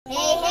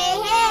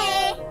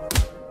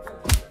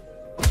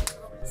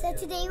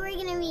Today we're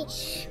gonna be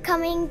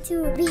coming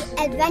to be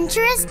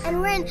adventurous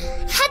and we're in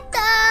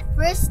Hatta.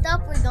 First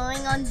up, we're going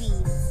on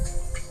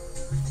these.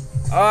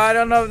 Oh, I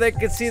don't know if they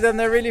can see them.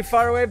 They're really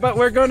far away, but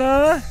we're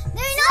gonna...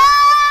 They're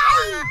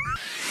not!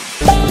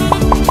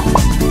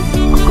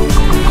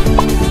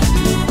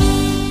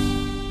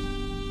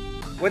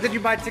 What did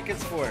you buy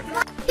tickets for?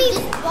 We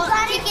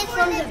bought tickets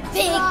from the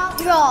big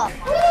draw.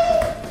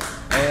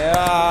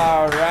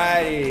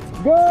 Alrighty.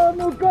 Go,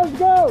 Lucas,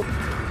 go!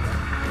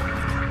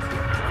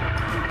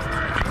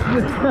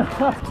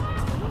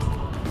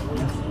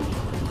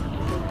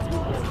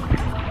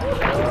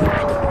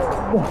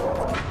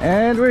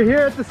 And we're here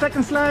at the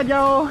second slide,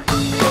 y'all.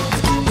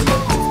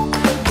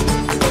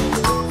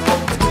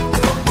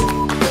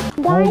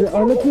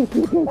 Oh, look at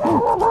you.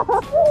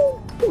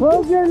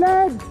 Close your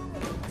legs.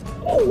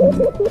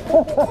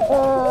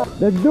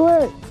 Let's do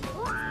it.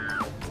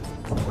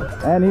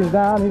 And he's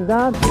down, he's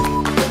down.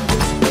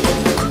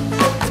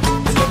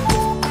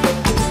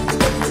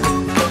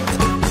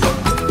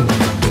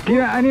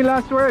 Keira, any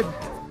last words?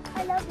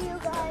 I love you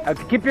guys.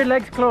 Okay, keep your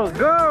legs closed.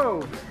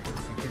 Go!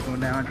 She's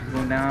going down, she's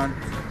going down.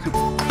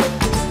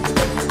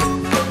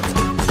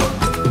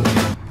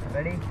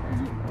 Ready?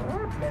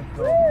 Let's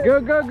go. Go,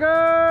 go,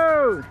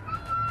 go!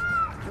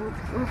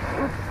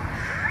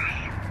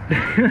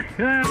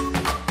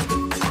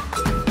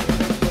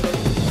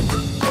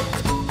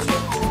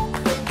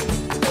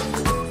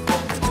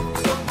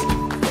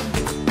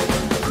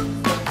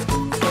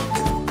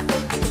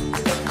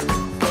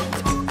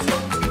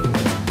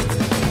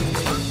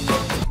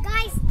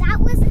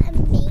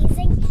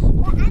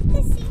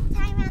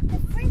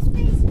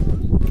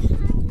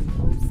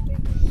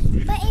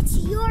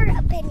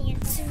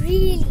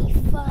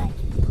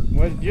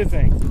 What did you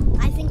think?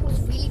 I think it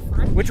was really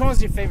fun. Which one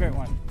was your favorite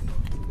one?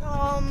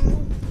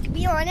 To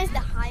be honest, the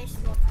highest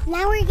one.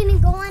 Now we're gonna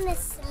go on a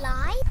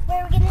slide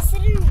where we're gonna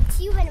sit in the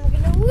tube and we're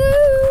gonna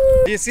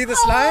woo! Do you see the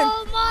slide?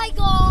 Oh my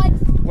god!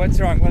 What's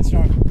wrong? What's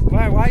wrong?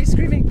 Why are you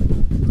screaming?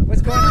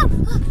 What's going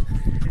on?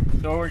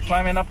 So we're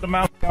climbing up the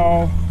mountain.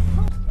 Oh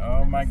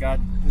my god.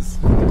 This is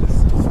so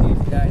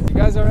steep, guys. You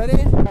guys are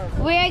ready?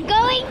 We're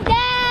going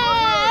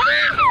down!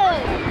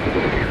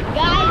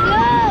 Guys, go!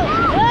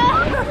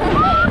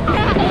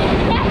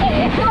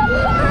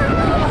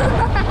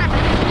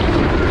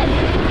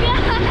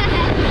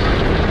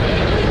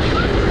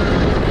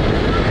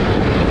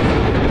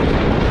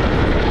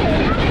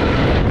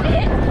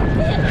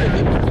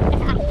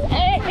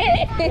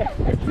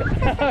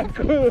 How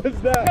cool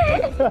is that?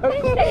 How cool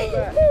is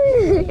that?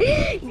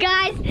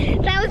 Guys,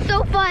 that was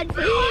so fun.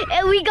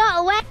 And we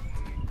got wet.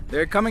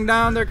 They're coming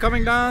down, they're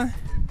coming down.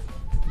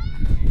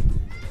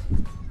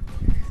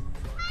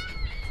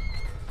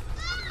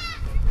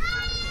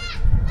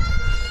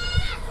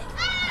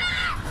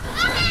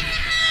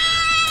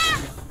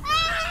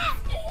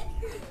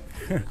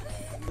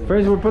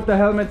 First we'll put the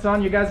helmets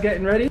on. You guys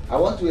getting ready? I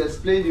want to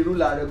explain the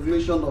rule and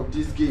regulation of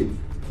this game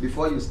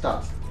before you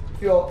start.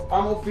 Your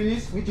ammo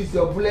finish, which is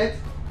your bullet,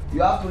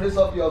 you have to raise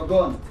up your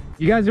gun.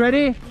 You guys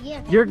ready?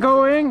 Yeah. You're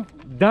going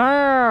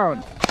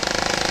down.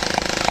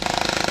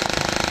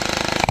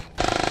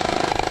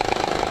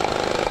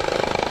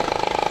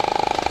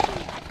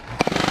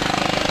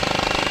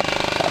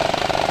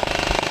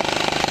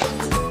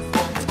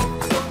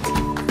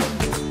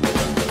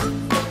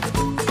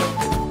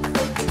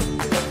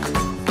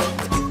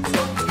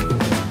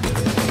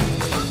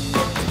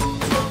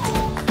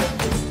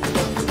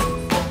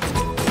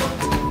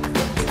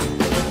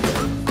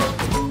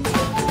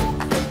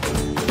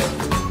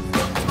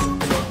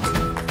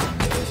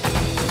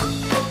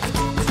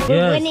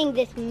 We're winning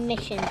this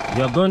mission.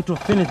 You're going to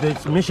finish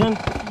this mission?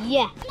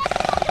 Yeah.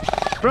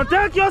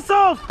 Protect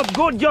yourself!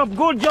 Good job,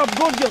 good job,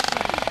 good job!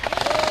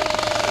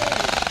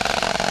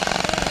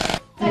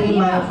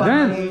 My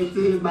parents.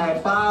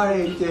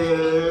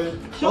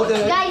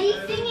 Okay. Guys, he's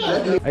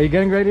singing. Are you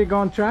getting ready to go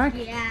on track?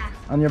 Yeah.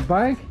 On your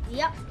bike?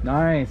 Yep.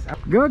 Nice.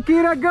 Go,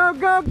 Keira, go,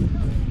 go!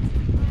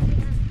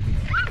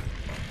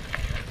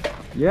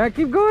 Yeah,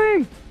 keep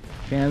going.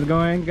 Can's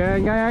going,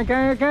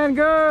 can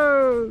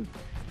go!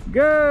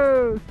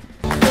 Go!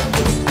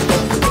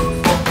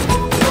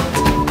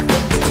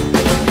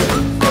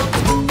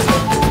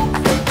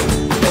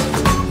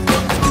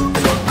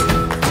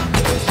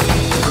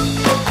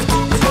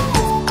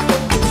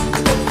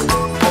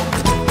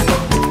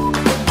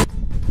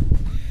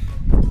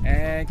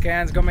 And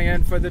Can's coming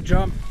in for the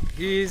jump.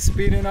 He's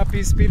speeding up,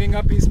 he's speeding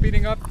up, he's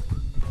speeding up.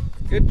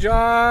 Good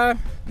job.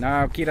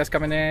 Now Keira's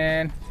coming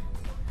in.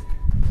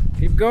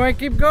 Keep going,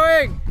 keep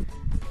going.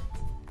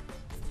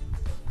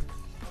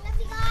 Love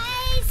you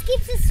guys.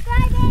 Keep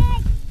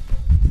subscribing.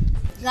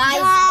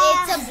 Guys,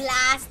 it's a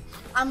blast.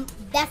 I'm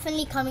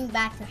definitely coming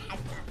back to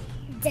Hatta.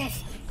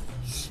 Definitely.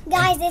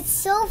 Guys, it's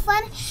so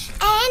fun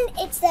and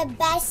it's the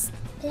best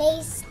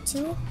place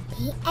to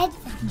be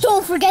adventurous.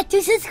 Don't forget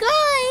to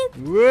subscribe.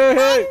 Woo!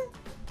 And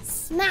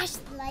smash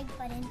the like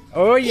button.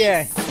 Oh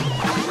yeah.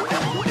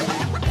 Peace.